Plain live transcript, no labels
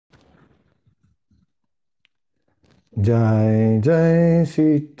Jai Jai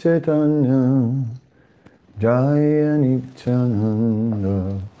Sri Chaitanya Jaya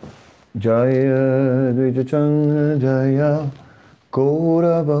Nityananda Jaya Advaita Chandra Jaya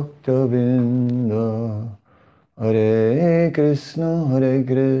Gaura Bhakta Vrinda Hare Krishna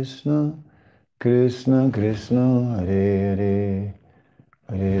Krishna Krishna Hare Hare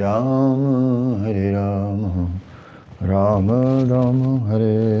Hare Hare Rama Rama Rama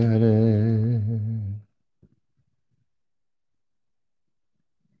Hare Hare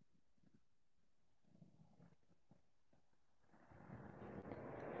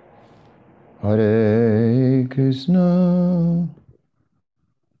Hare Krishna.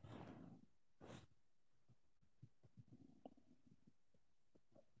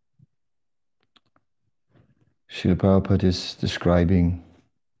 Srila Prabhupada is describing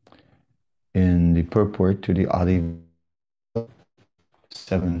in the purport to the Adi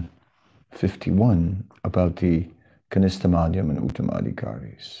 751 about the Kanistha Madhyam and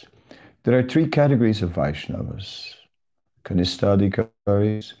Uttamadhikaris. There are three categories of Vaishnavas: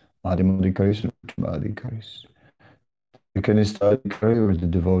 Kanistha-adhikaris, Madhyama-adhikaris, and Uttama-adhikaris. The Kanistha-adhikari, or the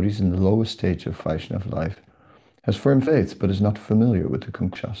devotees in the lowest stage of Vaishnava life, has firm faith but is not familiar with the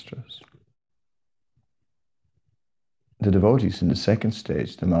Shastras. The devotees in the second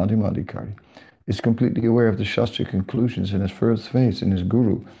stage, the Madhyama-adhikari, is completely aware of the Shastra conclusions and has firm faith in his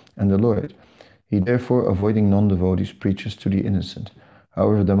Guru and the Lord. He therefore, avoiding non-devotees, preaches to the innocent.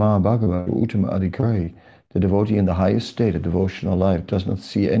 However, the Mahabhagavad, or Uttama-adhikari, the devotee in the highest state of devotional life, does not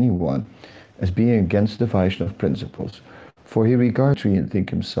see anyone as being against the Vaishnava principles, for he regards a tree and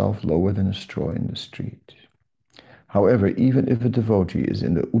thinks himself lower than a straw in the street. However, even if a devotee is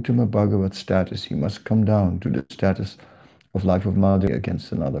in the Uttama Bhagavat status, he must come down to the status of life of Madhya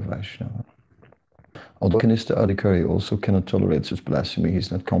against another Vaishnava. Although Kanistha Adhikari also cannot tolerate such blasphemy, he is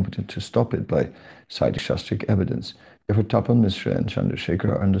not competent to stop it by citing Shastric evidence. Therefore, Tapan Mishra and Chandrasekhar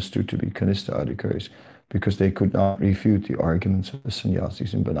are understood to be Kanistha Adhikaris because they could not refute the arguments of the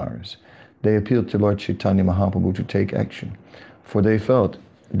sannyasis in Benares. They appealed to Lord Chaitanya Mahaprabhu to take action, for they felt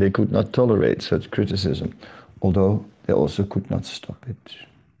they could not tolerate such criticism, although they also could not stop it.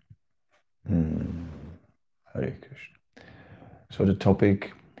 Hare Krishna. So the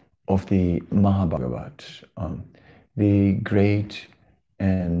topic of the Mahabhagavad, the great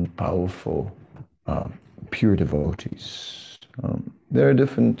and powerful pure devotees. There are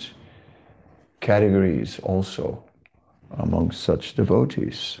different categories also among such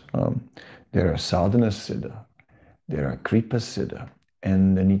devotees. There are sadhana siddha, there are kripa siddha,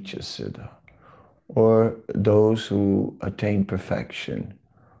 and the nitya siddha, or those who attain perfection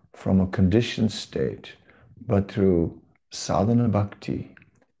from a conditioned state, but through sadhana bhakti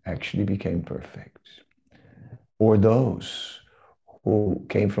actually became perfect. Or those who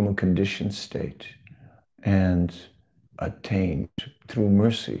came from a conditioned state and attained, through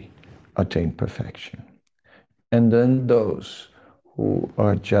mercy, attained perfection. And then those who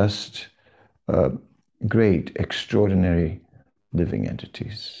are just great, extraordinary living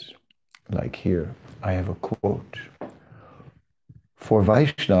entities. Like here, I have a quote. For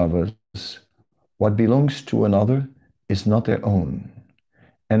Vaishnavas, what belongs to another is not their own,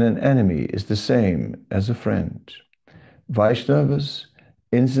 and an enemy is the same as a friend. Vaishnavas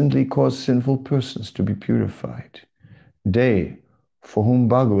instantly cause sinful persons to be purified. They, for whom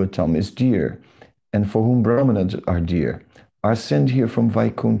Bhagavatam is dear, and for whom Brahmanas are dear, are sent here from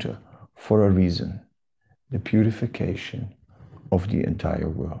Vaikuntha for a reason: the purification of the entire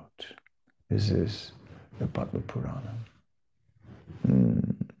world. This is the Padma Purana.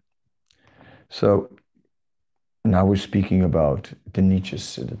 So now we're speaking about the Nitya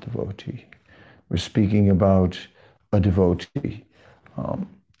Siddha devotee. We're speaking about a devotee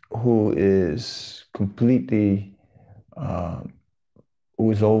who is completely,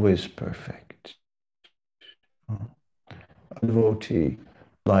 who is always perfect. A devotee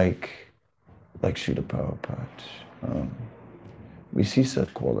like Srila Prabhupada. We see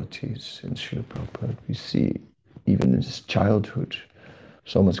such qualities in Srila Prabhupada. We see even in his childhood,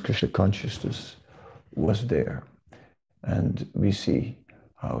 so much Krishna consciousness was there. And we see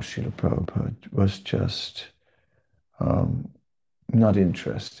how Srila Prabhupada was just not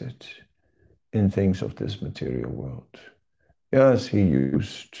interested in things of this material world. Yes, he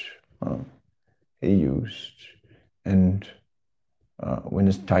used, and when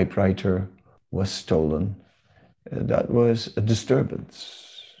his typewriter was stolen, that was a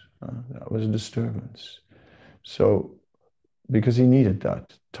disturbance. That was a disturbance. So, because he needed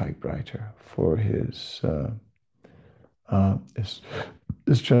that typewriter for his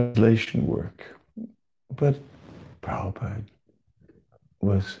translation work, but Prabhupada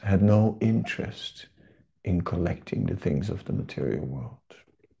had no interest in collecting the things of the material world.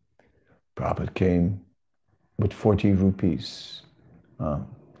 Prabhupada came with 40 rupees,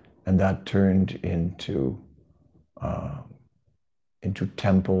 and that turned into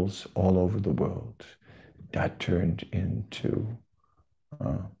temples all over the world. That turned into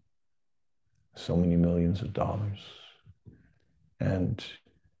so many millions of dollars and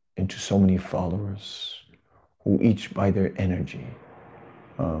into so many followers who each by their energy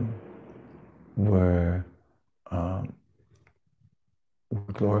were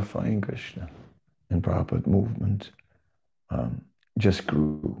glorifying Krishna. And Prabhupada movement just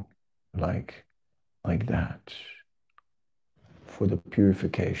grew like that for the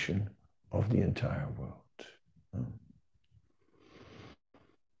purification of the entire world.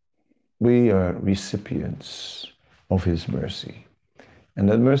 We are recipients of his mercy, and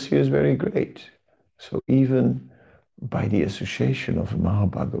that mercy is very great. So even by the association of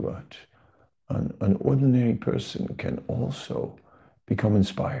Mahabhagavat, an ordinary person can also become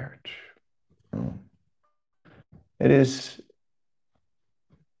inspired. It is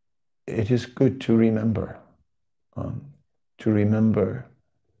good to remember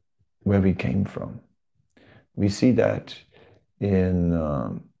where we came from. We see that in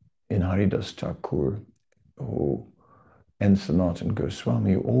Haridas Thakur, who and Sanatana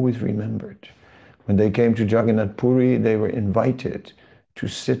Goswami always remembered. When they came to Jagannath Puri, they were invited to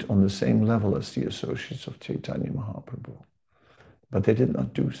sit on the same level as the associates of Chaitanya Mahaprabhu. But they did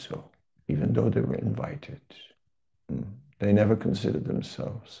not do so, even though they were invited. They never considered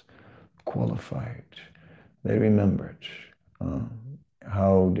themselves qualified. They remembered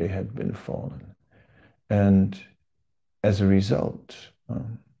how they had been fallen. And as a result,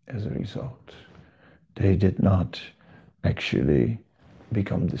 they did not actually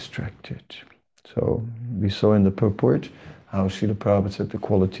become distracted. So we saw in the purport how Srila Prabhupada said the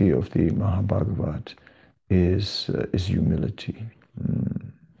quality of the Mahabhagavat is humility.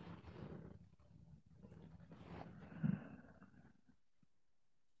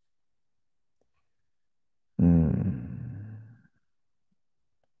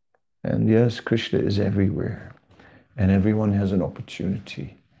 And yes, Krishna is everywhere, and everyone has an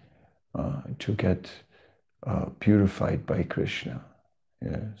opportunity to get purified by Krishna.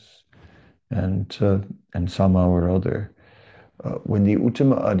 Yes, and somehow or other, when the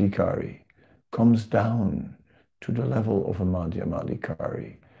Uttama Adhikari comes down to the level of a Madhyama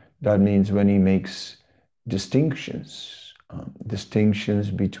Adhikari, that means when he makes distinctions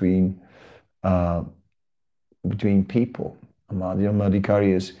between people. A Madhyama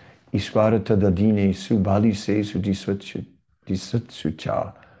Adhikari is Ishvarata Dadine Subali Se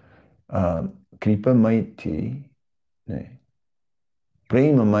Sudisatsucha Kripa Maiti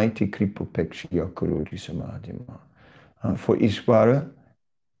Prema Maiti Kripa Pekshya Kururi Samadhima. For Ishvara,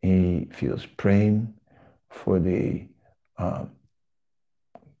 he feels prem. For the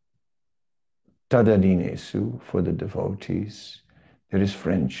Tadadinesu, for the devotees, there is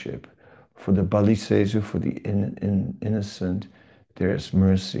friendship. For the Balisesu, for the innocent, there is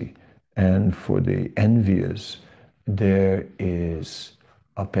mercy. And for the envious, there is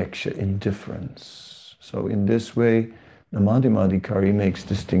apeksha, indifference. So in this way, the Madhyama Adhikari makes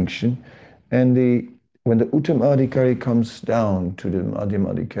distinction. And when the Uttama Adhikari comes down to the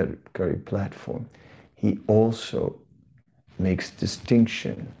Madhyama Adhikari platform, he also makes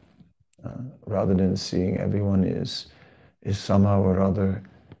distinction, rather than seeing everyone is somehow or other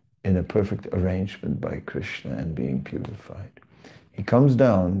in a perfect arrangement by Krishna and being purified. He comes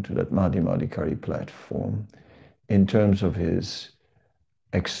down to that Madhyama Adhikari platform in terms of his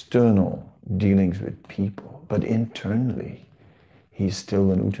external dealings with people, but internally, he's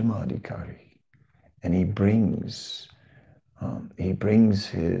still an Uttama Adhikari, and he brings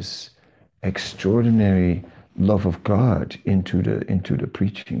his extraordinary love of God into the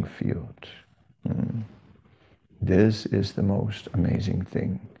preaching field. This is the most amazing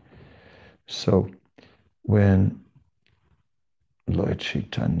thing. So when Lord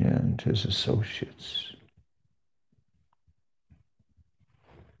Chaitanya and his associates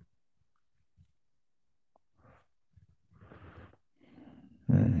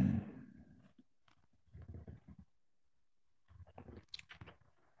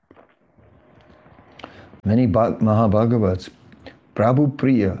many Mahabhagavats, Prabhu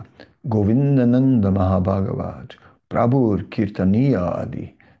Priya, Govindananda Mahabhagavat, Prabhu Kirtaniya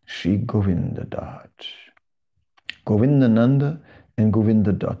Adi, Sri Govinda Dat. Govindananda and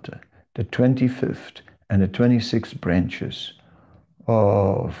Govindadatta, the 25th and the 26th branches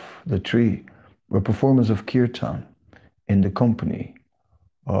of the tree, were performers of kirtan in the company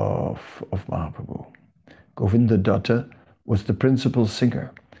of Mahaprabhu. Govindadatta was the principal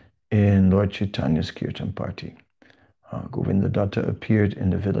singer in Lord Chaitanya's Kirtan party. Govindadatta appeared in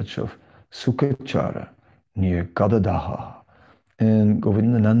the village of Sukachara near Gadadaha, and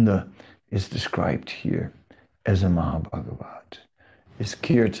Govindananda is described here as a Mahabhagavat. His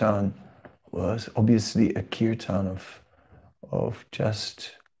kirtan was obviously a kirtan of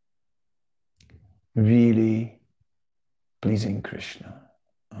just really pleasing Krishna.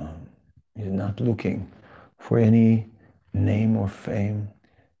 He's not looking for any name or fame,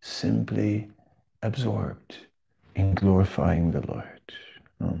 simply absorbed in glorifying the Lord.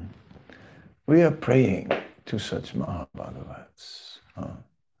 We are praying to such Mahabhagavats,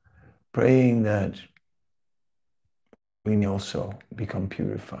 praying that we may also become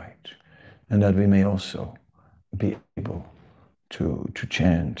purified and that we may also be able to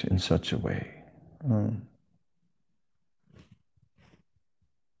chant in such a way.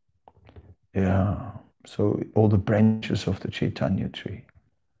 Yeah, so all the branches of the Chaitanya tree.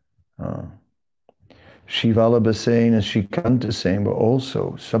 Shivalabha Sen and Shrikanta Sen were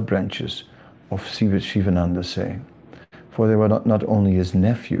also sub-branches of Shivananda Sen, for they were not only his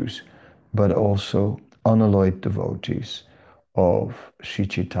nephews, but also unalloyed devotees of Sri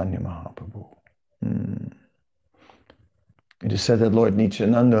Chaitanya Mahaprabhu. It is said that Lord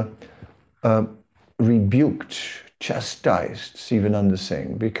Nityananda rebuked, chastised Sivananda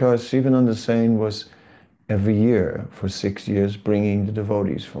Sen, because Sivananda Sen was every year for 6 years bringing the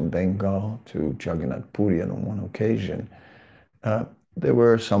devotees from Bengal to Jagannath Puri, and on one occasion there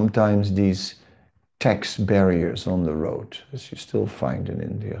were sometimes these tax barriers on the road, as you still find in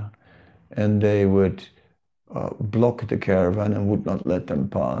India, and they would block the caravan and would not let them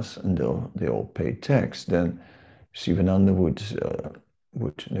pass until they all paid tax. Then Sivananda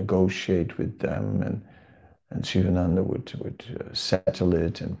would negotiate with them, and Sivananda would settle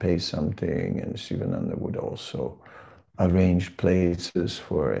it and pay something, and Sivananda would also arrange places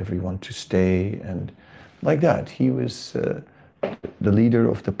for everyone to stay, and like that. He was the leader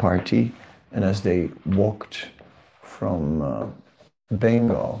of the party, and as they walked from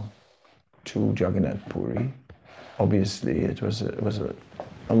Bengal to Jagannath Puri, obviously it was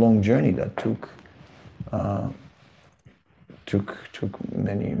a long journey that took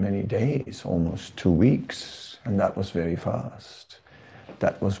many days, almost 2 weeks, and that was very fast.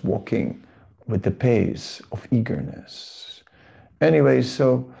 That was walking with the pace of eagerness. Anyway,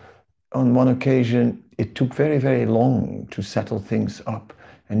 so on one occasion it took very long to settle things up,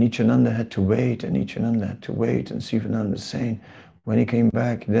 and Nityananda had to wait, and Nityananda had to wait, and Sivananda saying, when he came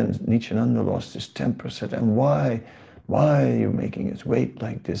back, then Nityananda lost his temper, said, and why are you making us wait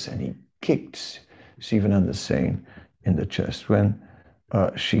like this? And he kicked Sivananda Sen in the chest. When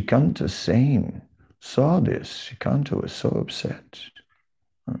Shrikanta Sen saw this, Shrikanta was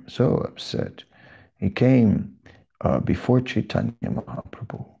so upset. He came before Chaitanya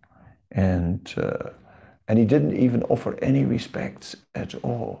Mahaprabhu, and he didn't even offer any respects at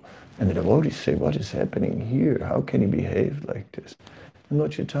all. And the devotees say, what is happening here? How can he behave like this? And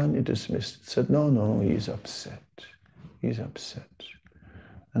Lord Chaitanya dismissed it, said, no, he's upset. He's upset.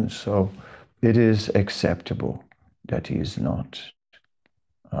 And so it is acceptable that he is not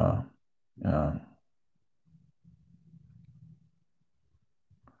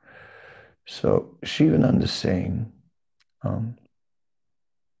so Shivananda is saying,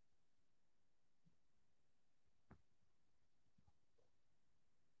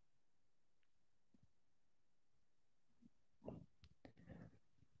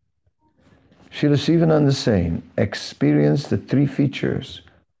 Srila Sivananda saying, experience the three features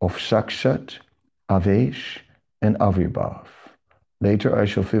of Sakshat, Avesh, and Avirbhav. Later I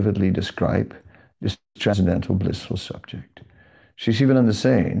shall vividly describe this transcendental blissful subject. Sri Sivananda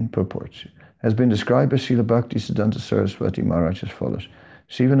saying, purports, has been described by Srila Bhakti Siddhanta Saraswati Maharaj as follows.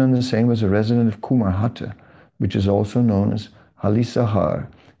 Sivananda saying was a resident of Kumarhata, which is also known as Halisahar,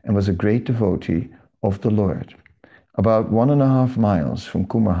 and was a great devotee of the Lord. About 1.5 miles from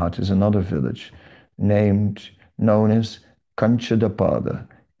Kumarhat is another village known as Kanchadapada,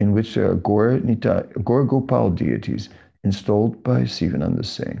 in which there are Gaur Gopal deities installed by Sivananda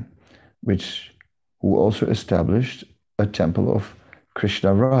Sen, who also established a temple of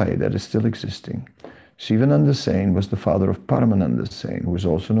Krishna Rai that is still existing. Sivananda Sen was the father of Paramananda Sen, who is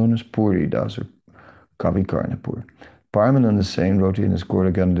also known as Puri Das or Kavi Karnapur. Paramananda Sen wrote in his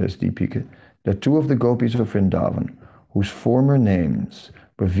Gauragandas Deepika that two of the gopis of Vrindavan, whose former names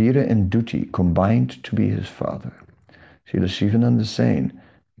were Veera and Duti, combined to be his father. Srila Sivananda Sen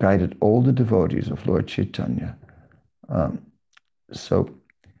guided all the devotees of Lord Chaitanya. So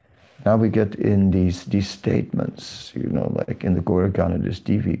now we get in these statements, like in the Gauragandas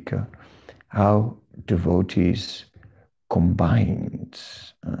Devika, how devotees combined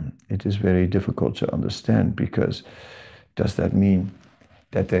it is very difficult to understand, because does that mean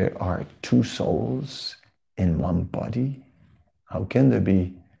that there are two souls in one body? How can there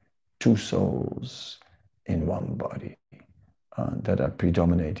be two souls in one body that are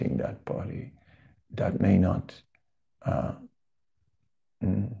predominating that body? That may uh,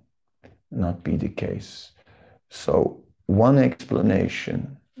 not be the case. So one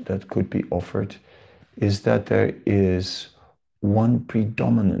explanation that could be offered is that there is one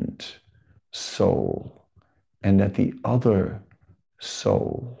predominant soul, and that the other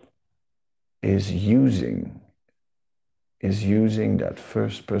soul is using that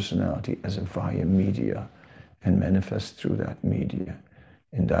first personality as a via media and manifests through that media.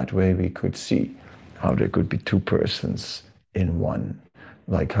 In that way, we could see how there could be two persons in one.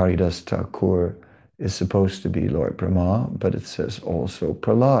 Like Haridas Thakur is supposed to be Lord Brahma, but it says also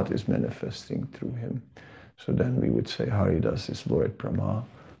Prahlad is manifesting through him. So then we would say Haridas is Lord Brahma,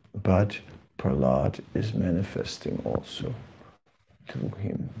 but Prahlad is manifesting also through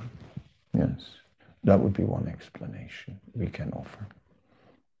him. Yes, that would be one explanation we can offer.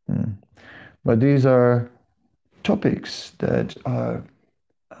 But these are topics that are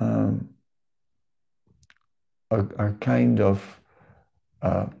kind of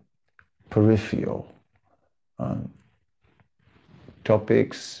peripheral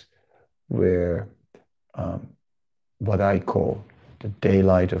topics, where what I call the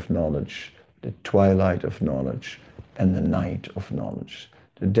daylight of knowledge, the twilight of knowledge, and the night of knowledge.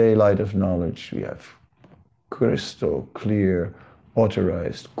 The daylight of knowledge, we have crystal clear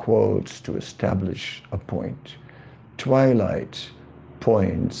authorized quotes to establish a point. Twilight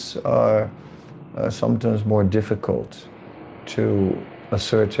points are sometimes more difficult to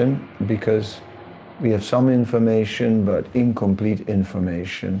ascertain, because we have some information but incomplete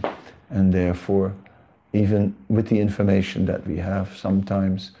information, and therefore even with the information that we have,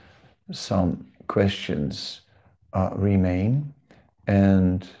 sometimes some questions remain,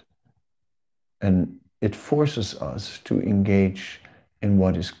 and it forces us to engage in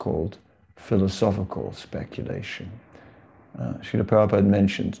what is called philosophical speculation. Srila Prabhupada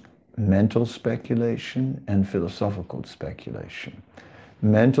mentioned mental speculation and philosophical speculation.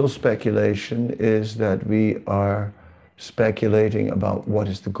 Mental speculation is that we are speculating about what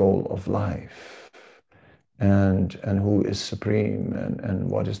is the goal of life, and who is supreme, and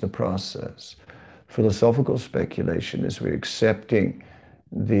what is the process. Philosophical speculation is we're accepting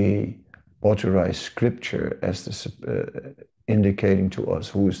the authorized scripture as indicating to us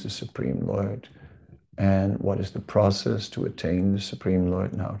who is the Supreme Lord, and what is the process to attain the Supreme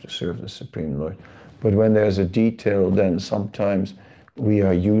Lord, and how to serve the Supreme Lord. But when there's a detail, then sometimes we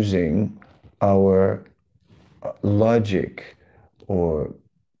are using our logic or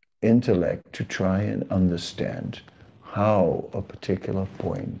intellect to try and understand how a particular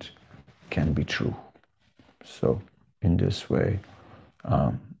point can be true. So in this way,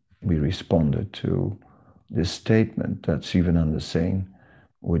 we responded to this statement that Sivananda Sen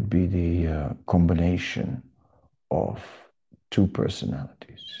would be the combination of two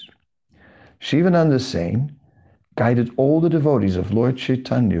personalities. Sivananda Sen guided all the devotees of Lord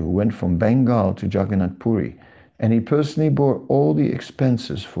Chaitanya who went from Bengal to Jagannath Puri, and he personally bore all the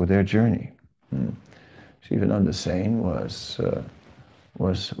expenses for their journey. Sivananda Sen was a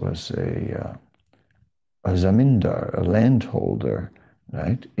zamindar, a landholder,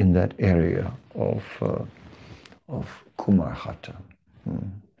 right, in that area of Kumarhata.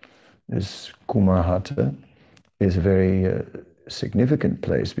 This Kumarhata is a very significant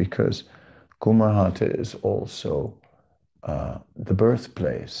place, because Kumarhata is also the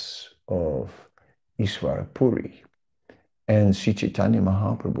birthplace of Ishwarapuri. And Sri Chaitanya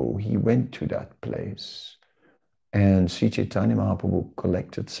Mahaprabhu, he went to that place, and Sri Chaitanya Mahaprabhu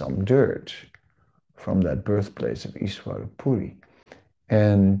collected some dirt from that birthplace of Ishwarapuri.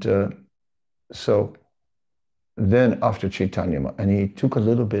 And so then after Chaitanya, and he took a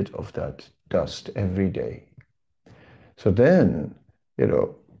little bit of that dust every day. So then,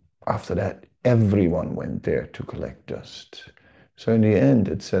 after that, everyone went there to collect dust. So in the end,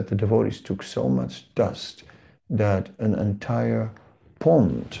 it said the devotees took so much dust that an entire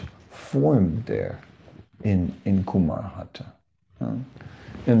pond formed there in Kumarhata.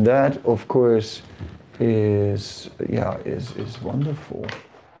 And that, of course, is wonderful.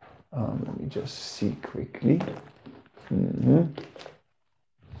 Let me just see quickly.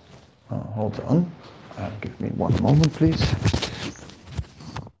 Hold on. Give me one moment, please.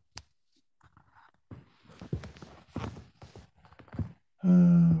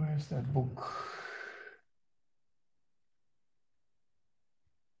 Where's that book?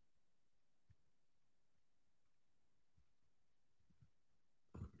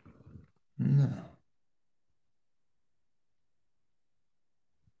 No.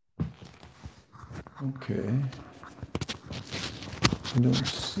 Okay. I don't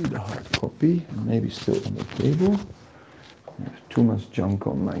see the hard copy. Maybe still on the table. I have too much junk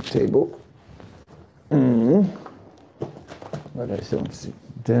on my table. But I don't see.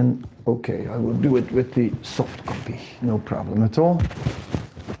 Then, okay, I will do it with the soft copy. No problem at all.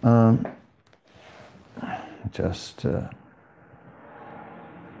 Just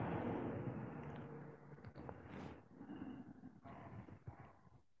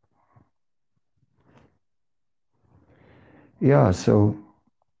yeah, so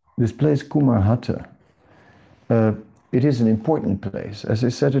this place Kumarhata, it is an important place. As I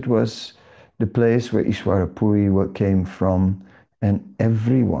said, it was the place where Ishwarapuri came from, and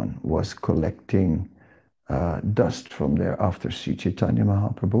everyone was collecting dust from there after Sri Chaitanya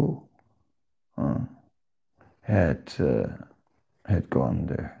Mahaprabhu had gone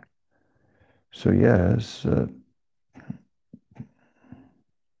there. So yes,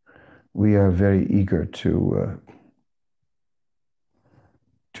 we are very eager to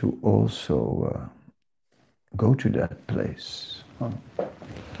also go to that place.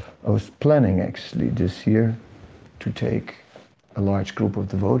 I was planning actually this year to take a large group of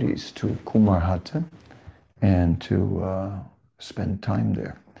devotees to Kumarhata and to spend time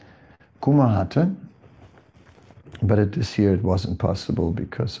there. Kumarhata, but this year it wasn't possible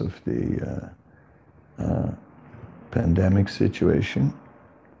because of the pandemic situation,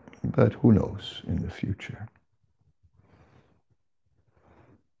 but who knows in the future.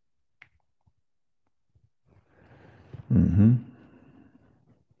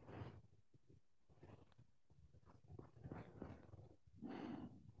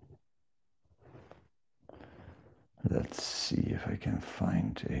 Let's see if I can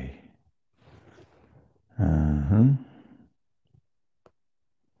find a...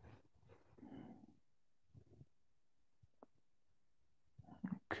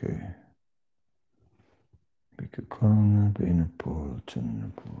 Okay. Bikakana, Benapol,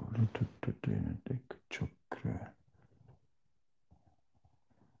 Tanapol, Tututinadik, Chakra.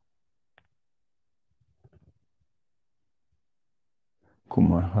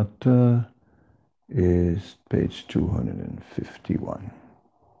 Kumarhata is page 251.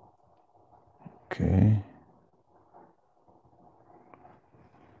 Okay.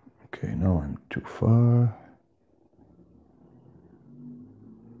 Okay, now I'm too far.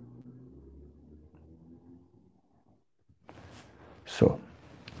 So,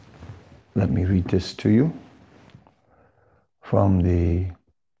 let me read this to you from the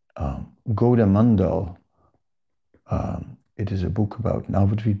Gauda Mandal. It is a book about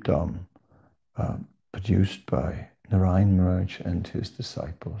Navadvip Dham, produced by Narayan Maharaj and his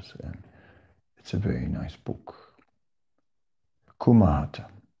disciples, and it's a very nice book. Kumarhata.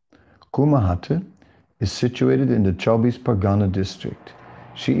 Kumarhata is situated in the Chaubis Pargana district.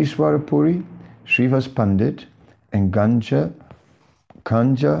 Shri Ishwarapuri, Srivas Pandit, and Kanja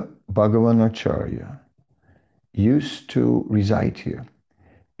Bhagavanacharya used to reside here.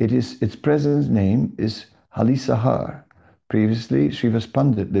 Its present name is Halisahar. Previously, Srivas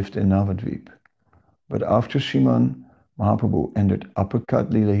Pandit lived in Navadvip. But after Sriman Mahaprabhu entered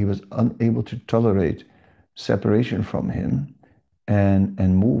Uppercut Leela, he was unable to tolerate separation from him and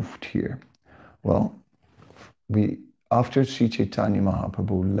moved here. Well, after Sri Chaitanya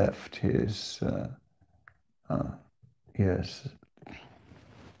Mahaprabhu left his,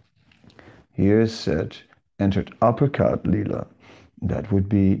 here is said, entered Uppercut Leela, that would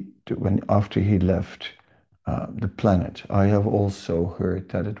be after he left the planet. I have also heard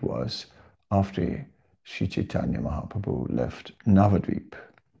that it was after Sri Chaitanya Mahaprabhu left Navadvip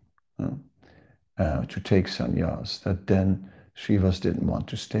to take sannyas, that then Srivas didn't want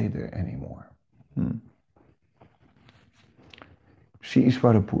to stay there anymore. Shri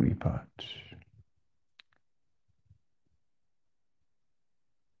Ishwarapuri Pad.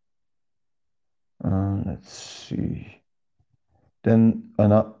 Let's see. Then,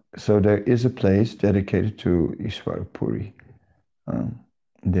 so there is a place dedicated to Ishwarapuri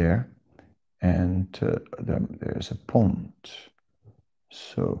there, and there's a pond.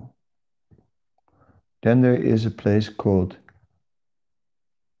 So, then there is a place called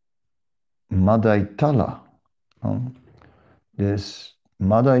Madaitala. This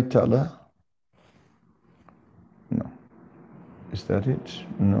Madaitala. No. Is that it?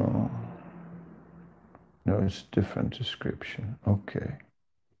 No. No, it's a different description. Okay.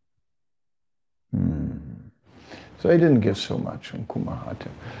 So I didn't get so much on Kumarhata.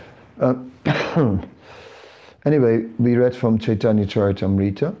 Anyway, we read from Chaitanya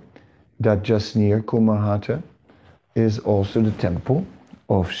Charitamrita that just near Kumarhata is also the temple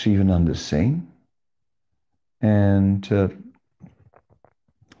of Shivananda Sain, and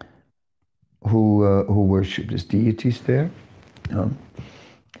who worshipped as deities there,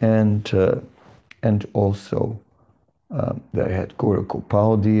 and also they had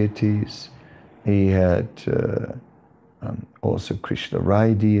Gauragopal deities. He had also Krishna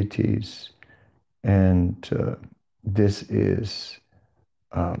Rai deities, and these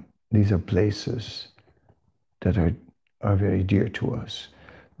are places that are very dear to us.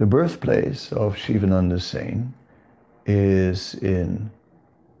 The birthplace of Shivananda Sain is in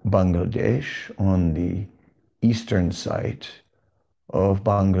Bangladesh, on the eastern side of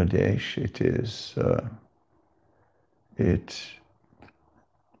Bangladesh. It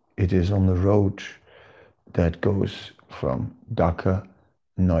is on the road that goes from Dhaka,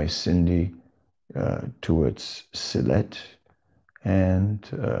 Noy Sindhi, towards Sylhet, and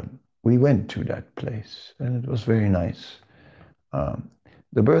we went to that place, and it was very nice.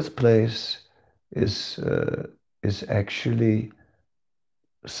 The birthplace is actually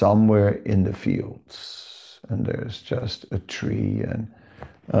somewhere in the fields, and there's just a tree, and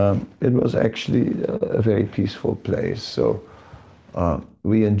it was actually a very peaceful place. So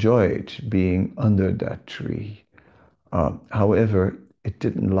we enjoyed being under that tree. However, it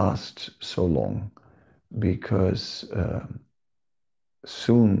didn't last so long, because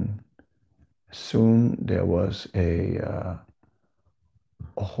soon there was a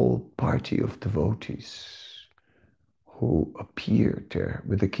whole party of devotees who appeared there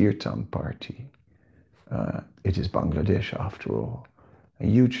with the Kirtan party. It is Bangladesh after all. A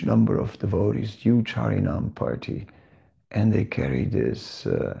huge number of devotees, huge Harinam party, and they carry this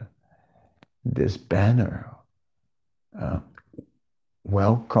banner,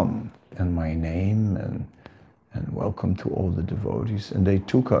 welcome and my name, and welcome to all the devotees. And they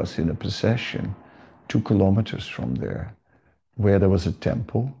took us in a procession 2 kilometers from there, where there was a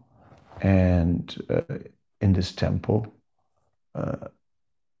temple, and in this temple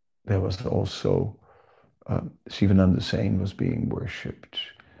there was also Shivananda Sain was being worshipped.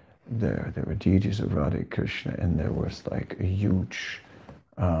 There were deities of Radha Krishna, and there was like a huge,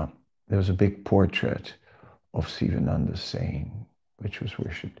 there was a big portrait of Shivananda Sain, which was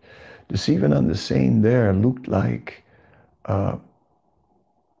worshipped. The Shivananda Sain there looked like a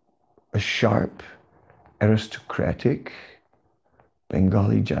sharp, aristocratic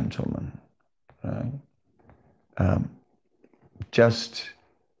Bengali gentleman, right?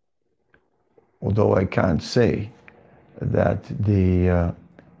 Although I can't say that the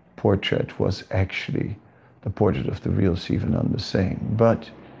portrait was actually the portrait of the real Shivananda Sain, but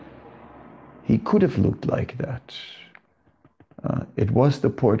he could have looked like that. It was the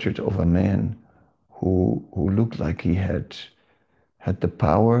portrait of a man who looked like he had the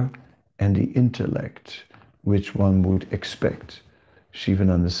power and the intellect which one would expect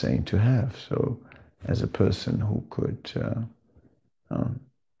Shivananda Sain to have. So, as a person who could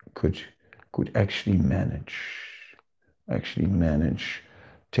actually manage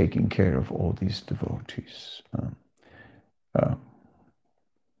taking care of all these devotees.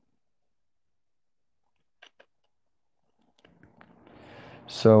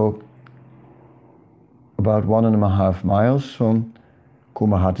 So, about 1.5 miles from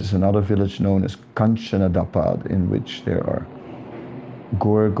Kumahat is another village known as Kanchanadapad, in which there are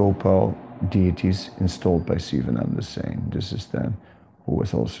Gauragopal deities installed by Shivananda Sain. This is then who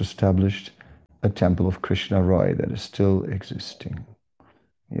has also established a temple of Krishna Rai that is still existing.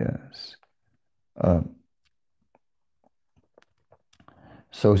 Yes.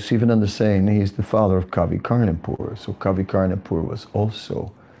 So Shivananda Sain, he is the father of Kavi Karnapur. So Kavi Karnapur was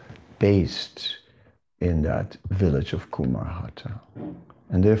also based in that village of Kumarhata.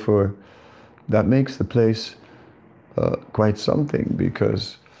 And therefore, that makes the place quite something,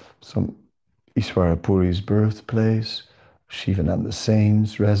 because some Ishvara Puri's birthplace, Shivananda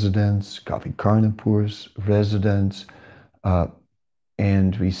Sain's residence, Kavi Karnapur's residence,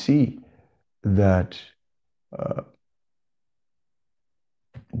 and we see that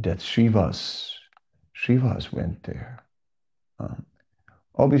Srivas went there.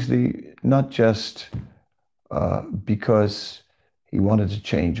 Obviously, not just because he wanted a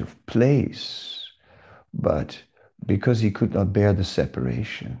change of place, but because he could not bear the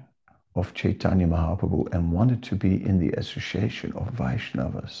separation of Chaitanya Mahaprabhu and wanted to be in the association of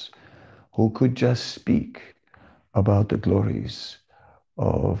Vaishnavas who could just speak about the glories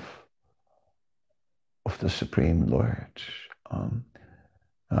of the Supreme Lord.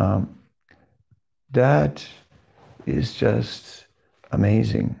 That is just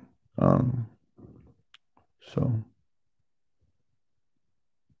amazing.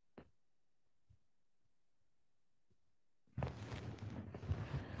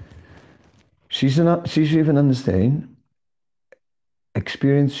 Sri Sivananda Sen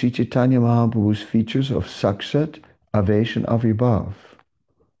experienced Sri Chaitanya Mahaprabhu's features of Sakshat, Avesh, and Avibhav.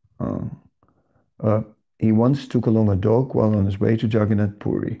 He once took along a dog while on his way to Jagannath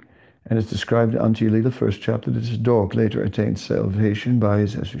Puri, and is described in Antya Lila, first chapter, that this dog later attained salvation by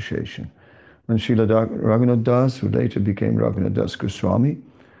his association. When Srila Raghunath Das, who later became Raghunath Das Goswami,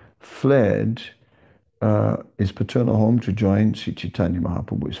 fled his paternal home to join Sri Chaitanya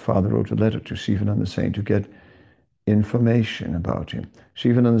Mahaprabhu, his father wrote a letter to Sivananda Sen to get information about him.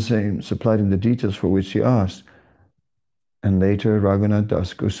 Sivananda Sen supplied him the details for which he asked, and later Raghunath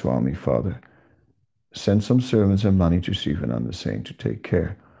Das Goswami, father, sent some servants and money to Sivananda Sen to take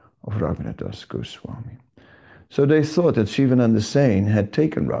care of Raghunath Das Goswami. So they thought that Sivananda Sen had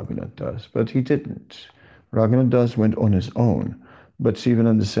taken Raghunath Das, but he didn't. Raghunath Das went on his own, but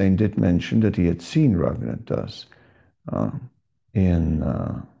Sivananda Sen did mention that he had seen Raghunath Das in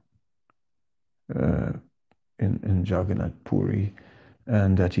Jagannath Puri,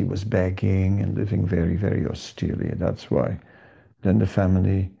 and that he was begging and living very, very austerely. And that's why then the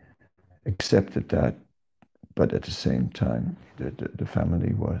family accepted that, but at the same time, the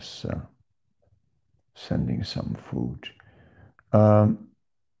family was sending some food.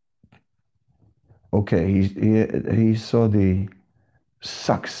 Okay, he saw the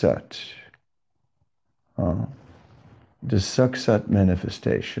Saksat,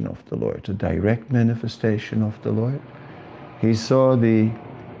 manifestation of the Lord, the direct manifestation of the Lord. He saw the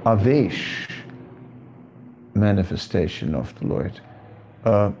Avesh manifestation of the Lord,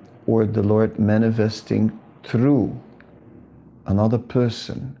 or the Lord manifesting through another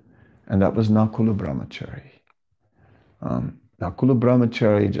person, and that was Nakula Brahmachari. Nakula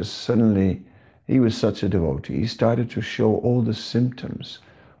Brahmachari just suddenly, he was such a devotee, he started to show all the symptoms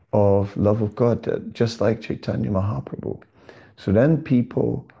of love of God, just like Chaitanya Mahaprabhu. So then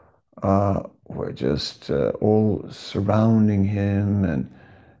people were just all surrounding him and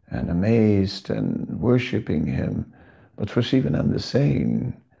amazed and worshipping him. But for Sivananda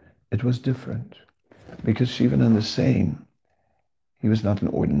Sen, it was different. Because Sivananda Sen, he was not an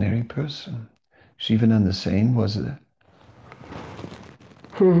ordinary person. Sivananda Sen was a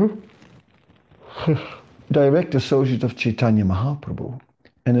direct associate of Chaitanya Mahaprabhu.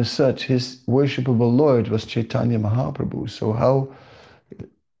 And as such, his worshipable Lord was Chaitanya Mahaprabhu. So how,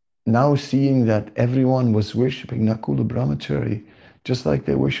 now seeing that everyone was worshipping Nakula Brahmachari, just like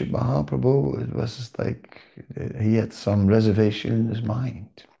they worship Mahaprabhu, it was like he had some reservation in his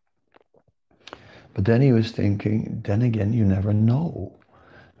mind. But then he was thinking, then again, you never know.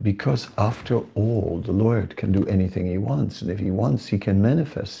 Because after all, the Lord can do anything he wants. And if he wants, he can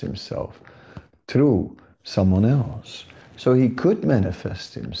manifest himself through someone else. So he could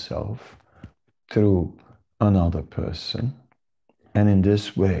manifest himself through another person. And in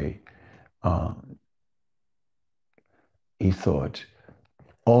this way, he thought,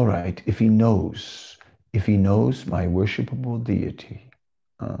 all right, if he knows my worshipable deity,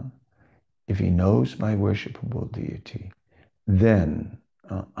 if he knows my worshipable deity, then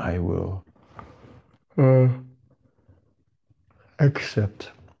I will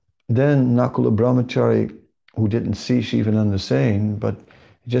accept. Then Nakula Brahmachari, who didn't see Sivananda Sen, but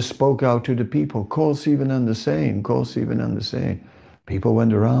just spoke out to the people, call Sivananda Sen, call Sivananda Sen. People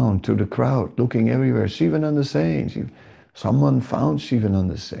went around to the crowd, looking everywhere, Sivananda Sen. Someone found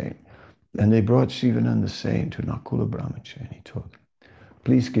Sivananda Sen. And they brought Sivananda Sen to Nakula Brahmachari, and he told him,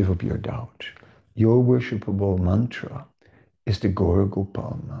 please give up your doubt. Your worshipable mantra is the Gaura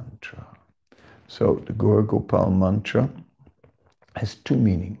Gopal mantra. So the Gaura Gopal mantra has two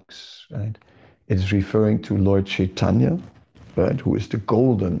meanings, right? It's referring to Lord Chaitanya, right, who is the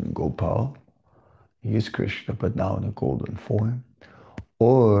golden Gopal. He is Krishna, but now in a golden form.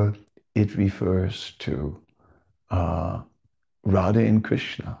 Or it refers to Radha and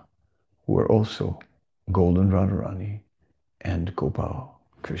Krishna, who are also golden Radharani and Gopal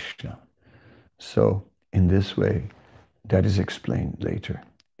Krishna. So in this way, that is explained later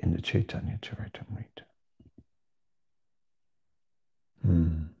in the Chaitanya Charitamrita.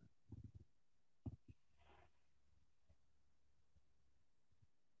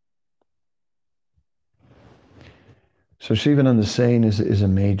 So Sivananda Sen is a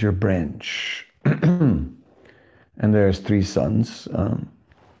major branch. And there's three sons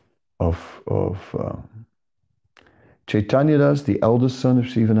of Chaitanya Das, the eldest son of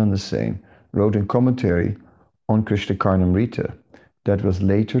Sivananda Sen, wrote a commentary on Krishna Karnamrita that was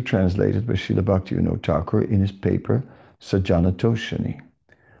later translated by Srila Bhaktivinoda Thakur in his paper Sajjana Toshani.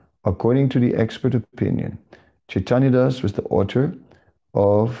 According to the expert opinion, Chaitanya Das was the author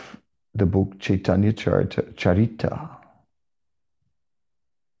of the book Chaitanya Charita.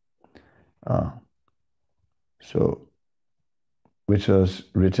 So, which was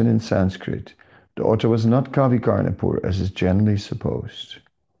written in Sanskrit. The author was not Kavi Karnapur, as is generally supposed.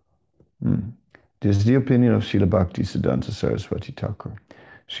 This is the opinion of Srila Bhaktisiddhanta Saraswati Thakur.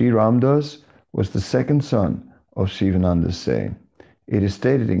 Sri Ramdas was the second son of Sivananda Sen. It is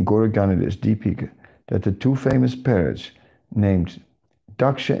stated in Gauraganada's Deepika that the two famous parrots named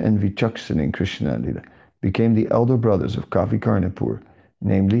Daksha and Vichaksan in Krishna Lila became the elder brothers of Kavi Karnapur,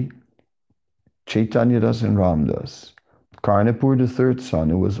 namely Chaitanya Das and Ramdas. Karnapur, the third son,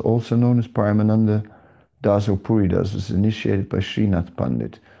 who was also known as Paramananda Das or Puridas, was initiated by Srinath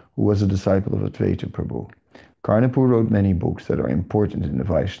Pandit, who was a disciple of Advaita Prabhu. Karnapur wrote many books that are important in the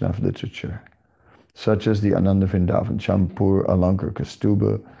Vaishnava literature, such as the Ananda Vrindavan Champur, Alankar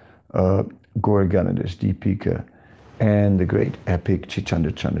Kastuba, Gauraganada's Deepika, and the great epic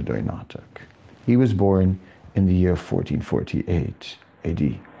Chichandra Chandradoy Natak. He was born in the year 1448 AD,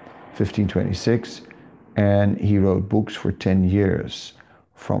 1526, and he wrote books for 10 years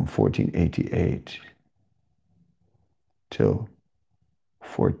from 1488 till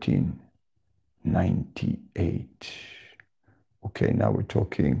 1498. Okay, now we're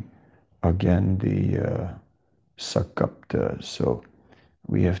talking again the Sakapta, so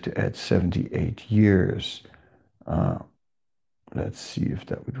we have to add 78 years. Let's see if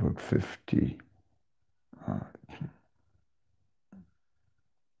that would work. 50.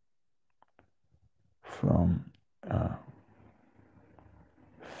 From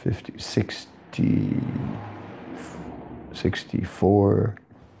 50, 60, 64,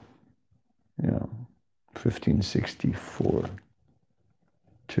 1564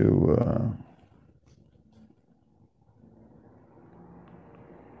 to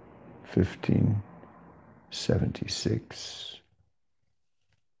 1576.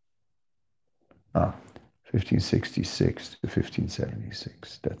 1566 to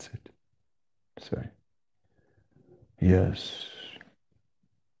 1576. That's it. Sorry. Yes.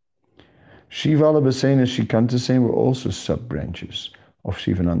 Sri Vallabha Sen and Sri Kanta Sen were also sub-branches of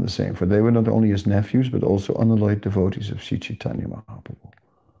Sivananda Sen, for they were not only his nephews, but also unalloyed devotees of Sri Chaitanya Mahaprabhu.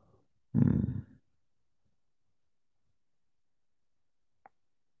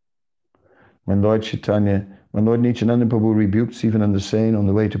 When Lord Nityananda Prabhu rebuked Sivananda Sen on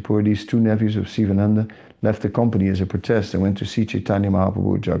the way to Puri, these two nephews of Sivananda left the company as a protest and went to see Chaitanya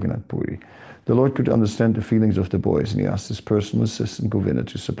Mahaprabhu at Jagannath Puri. The Lord could understand the feelings of the boys, and he asked his personal assistant Govinda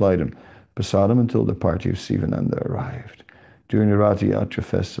to supply them prasadam until the party of Sivananda arrived. During the Ratha Yatra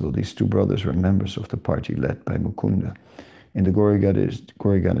festival, these two brothers were members of the party led by Mukunda. In the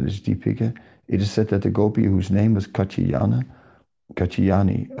Gauraganada's Deepika, it is said that the gopi whose name was Katyayani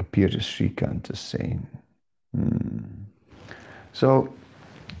appeared as Srikanta Sen. So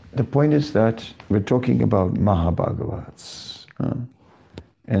the point is that we're talking about Mahabhagavats.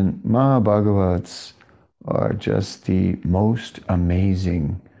 And Mahabhagavats are just the most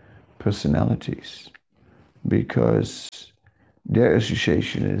amazing personalities because their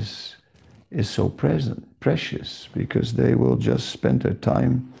association is so precious, because they will just spend their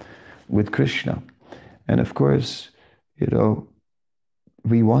time with Krishna. And of course,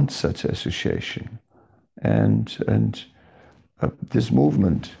 we want such association. And this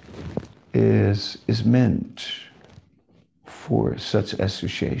movement is meant for such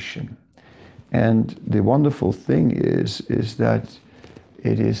association. And the wonderful thing is that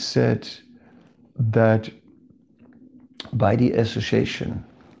it is said that by the association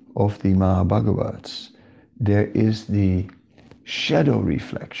of the Mahabhagavats, there is the shadow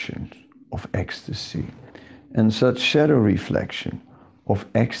reflection of ecstasy. And such shadow reflection of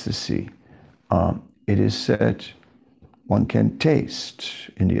ecstasy, it is said, one can taste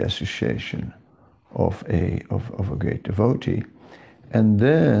in the association of a great devotee. And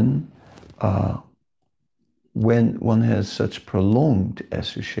then when one has such prolonged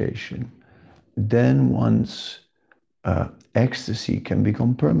association, then one's ecstasy can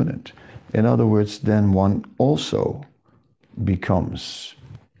become permanent. In other words, then one also becomes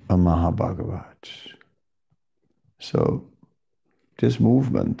a Mahabhagavat. So this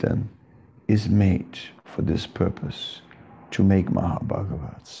movement then is made for this purpose, to make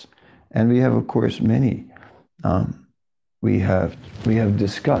Mahabhagavats. And we have, of course, many. We have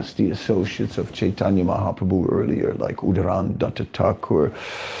discussed the associates of Chaitanya Mahaprabhu earlier, like Udaran Datta Thakur.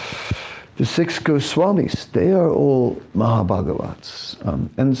 The 6 Goswamis, they are all Mahabhagavats.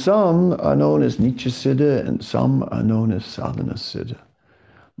 And some are known as Nityasiddha and some are known as Sadhana Siddha.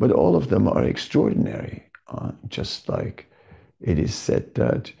 But all of them are extraordinary. Just like it is said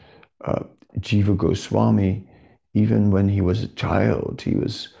that Jiva Goswami, even when he was a child, he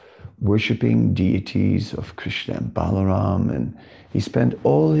was worshipping deities of Krishna and Balaram, and he spent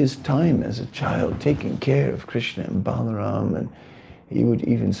all his time as a child taking care of Krishna and Balaram, and he would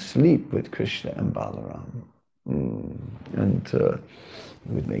even sleep with Krishna and Balaram. And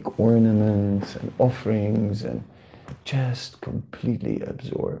he would make ornaments and offerings and just completely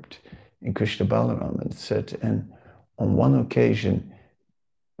absorbed in Krishna Balaram. And said, and on one occasion,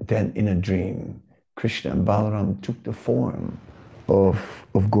 then in a dream, Krishna and Balaram took the form of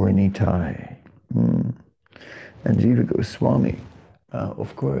Gaura-Nitai. And Jiva Goswami,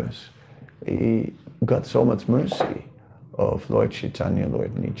 of course, he got so much mercy of Lord Chaitanya,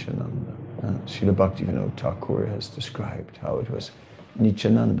 Lord Nityananda. Srila Bhaktivinoda Thakur has described how it was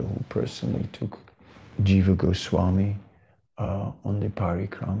Nityananda who personally took Jiva Goswami on the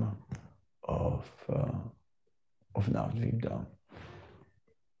parikrama of Navadvip Dham.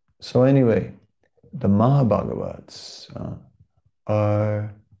 So anyway, the Mahabhagavats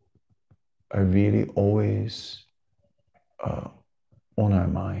are really always on our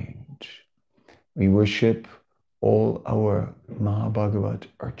mind. We worship all our Mahabhagavat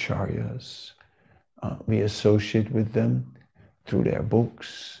Acharyas. We associate with them through their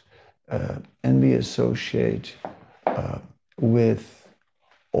books, and we associate with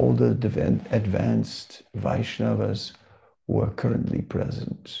all the advanced Vaishnavas who are currently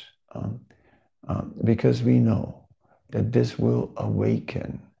present, because we know that this will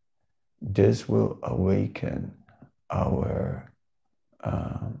awaken our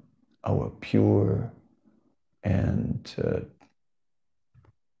pure and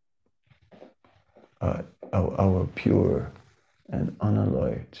our pure and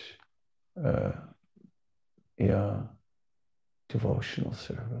unalloyed devotional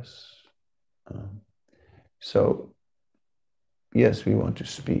service. So yes, we want to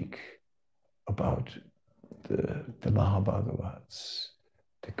speak about the Mahabhagavats,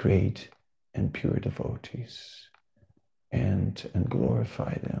 the great and pure devotees, and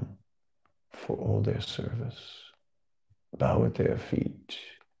glorify them for all their service, bow at their feet,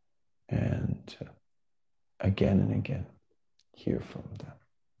 and again and again hear from them.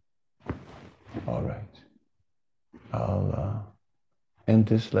 All right, I'll end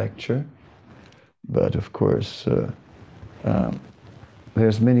this lecture, but of course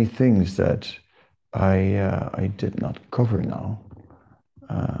there's many things that I did not cover now.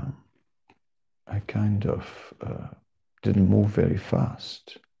 I kind of didn't move very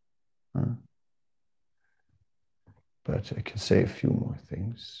fast. But I can say a few more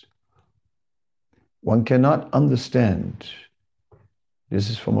things. One cannot understand, this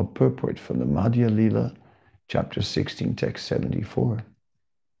is from a purport from the Madhya Lila, chapter 16, text 74.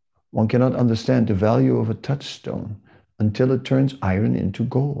 One cannot understand the value of a touchstone until it turns iron into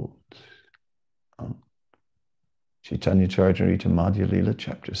gold. Chaitanya Charitamrita Madhya Lila,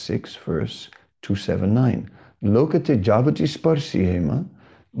 chapter 6, verse 279. Lokate javati sparsihema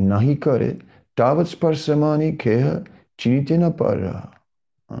nahi kare tavat sparsamani keha chinitina para.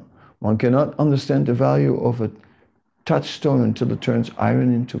 One cannot understand the value of a touchstone until it turns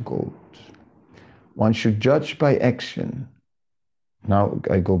iron into gold. One should judge by action. Now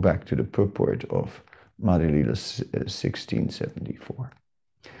I go back to the purport of Madhya Lila 1674.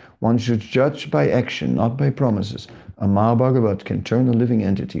 One should judge by action, not by promises. A Mahabhagavat can turn a living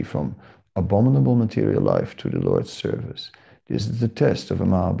entity from abominable material life to the Lord's service. This is the test of a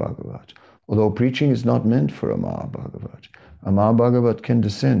Mahabhagavat. Although preaching is not meant for a Mahabhagavat can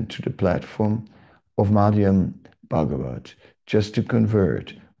descend to the platform of Madhyam Bhagavat just to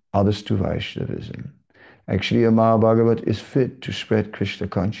convert others to Vaishnavism. Actually, a Mahabhagavat is fit to spread Krishna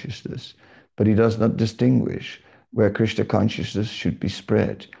consciousness, but he does not distinguish where Krishna consciousness should be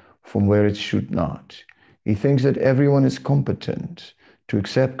spread from where it should not. He thinks that everyone is competent to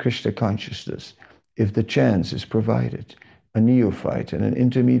accept Krishna consciousness if the chance is provided. A neophyte and an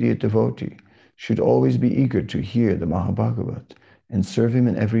intermediate devotee should always be eager to hear the Mahabhagavat and serve him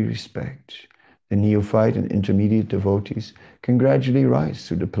in every respect. The neophyte and intermediate devotees can gradually rise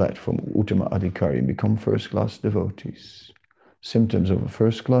to the platform of Uttama Adhikari and become first-class devotees. Symptoms of a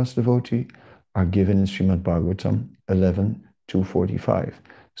first-class devotee are given in Srimad Bhagavatam 11:245.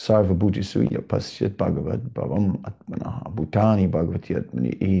 Sarva Bhutisuya Pasyat Bhagavad Bhavam Atmanaha Bhutani Bhagavati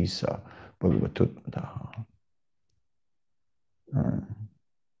Atmani Isa Bhagavatutmadaha.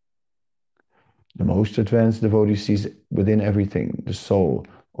 The most advanced devotee sees within everything the soul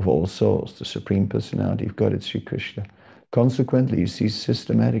of all souls, the Supreme Personality of God, Sri Krishna. Consequently, he sees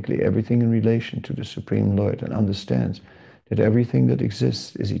systematically everything in relation to the Supreme Lord and understands that everything that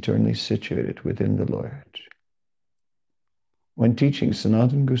exists is eternally situated within the Lord. When teaching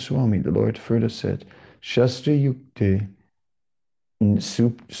Sanatana Goswami, the Lord further said, Shastra Yukte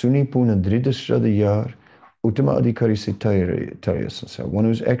Sunipuna Dridasradayar Uttama Adhikari Sitaryasansa. One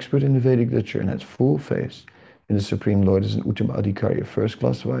who's expert in the Vedic literature and has full faith in the Supreme Lord is an Uttama Adhikari, a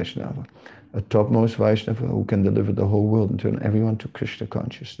first-class Vaishnava, a topmost Vaishnava who can deliver the whole world and turn everyone to Krishna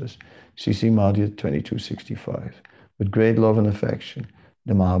consciousness. C.C. Madhya 2265. With great love and affection,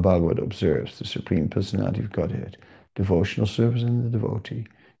 the Mahabhagavad observes the Supreme Personality of Godhead, devotional service and the devotee.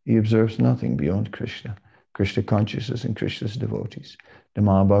 He observes nothing beyond Krishna, Krishna consciousness and Krishna's devotees. The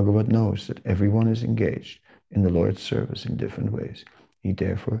Mahabhagavad knows that everyone is engaged in the Lord's service in different ways. He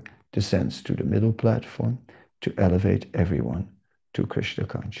therefore descends to the middle platform to elevate everyone to Krishna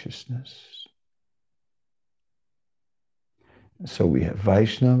consciousness. So we have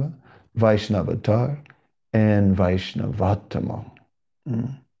Vaishnava, Vaishnavatar, and Vaishnavattama.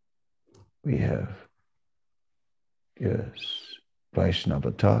 We have, yes,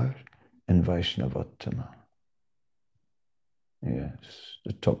 Vaishnavatar and Vaishnavattama. Yes,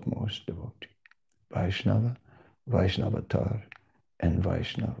 the topmost devotee. Vaishnava, Vaishnavatar, and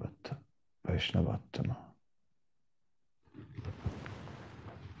Vaishnavattama.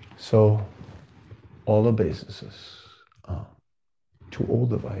 So, all obeisances to all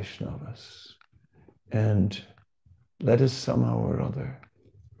the Vaishnavas. And let us somehow or other,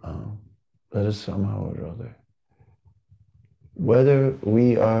 whether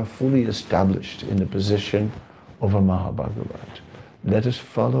we are fully established in the position of a Mahabhagavat, let us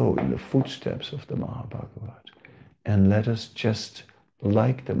follow in the footsteps of the Mahabhagavat, and let us just,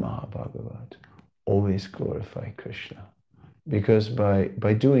 like the Mahabhagavat, always glorify Krishna. Because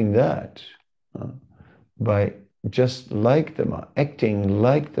by doing that, by just like acting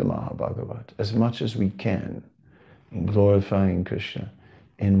like the Mahabhagavat as much as we can, in glorifying Krishna,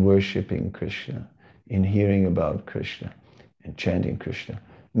 in worshipping Krishna, in hearing about Krishna, and chanting Krishna.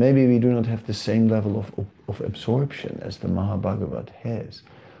 Maybe we do not have the same level of absorption as the Mahabhagavat has,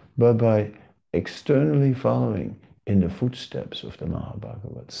 but by externally following in the footsteps of the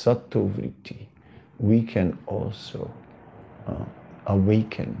Mahabhagavat, Sattva Vritti, we can also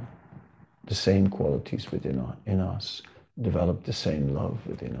awaken the same qualities in us, develop the same love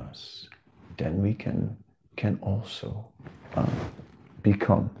within us. Then we can also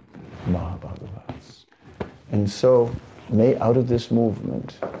become Mahabhagavats. And so, may out of this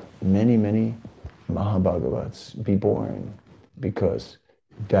movement, many, many Mahabhagavats be born, because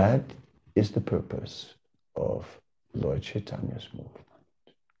that is the purpose of Lord Chaitanya's movement.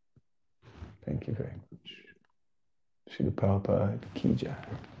 Thank you very much. Srila Prabhupada Ki Jai.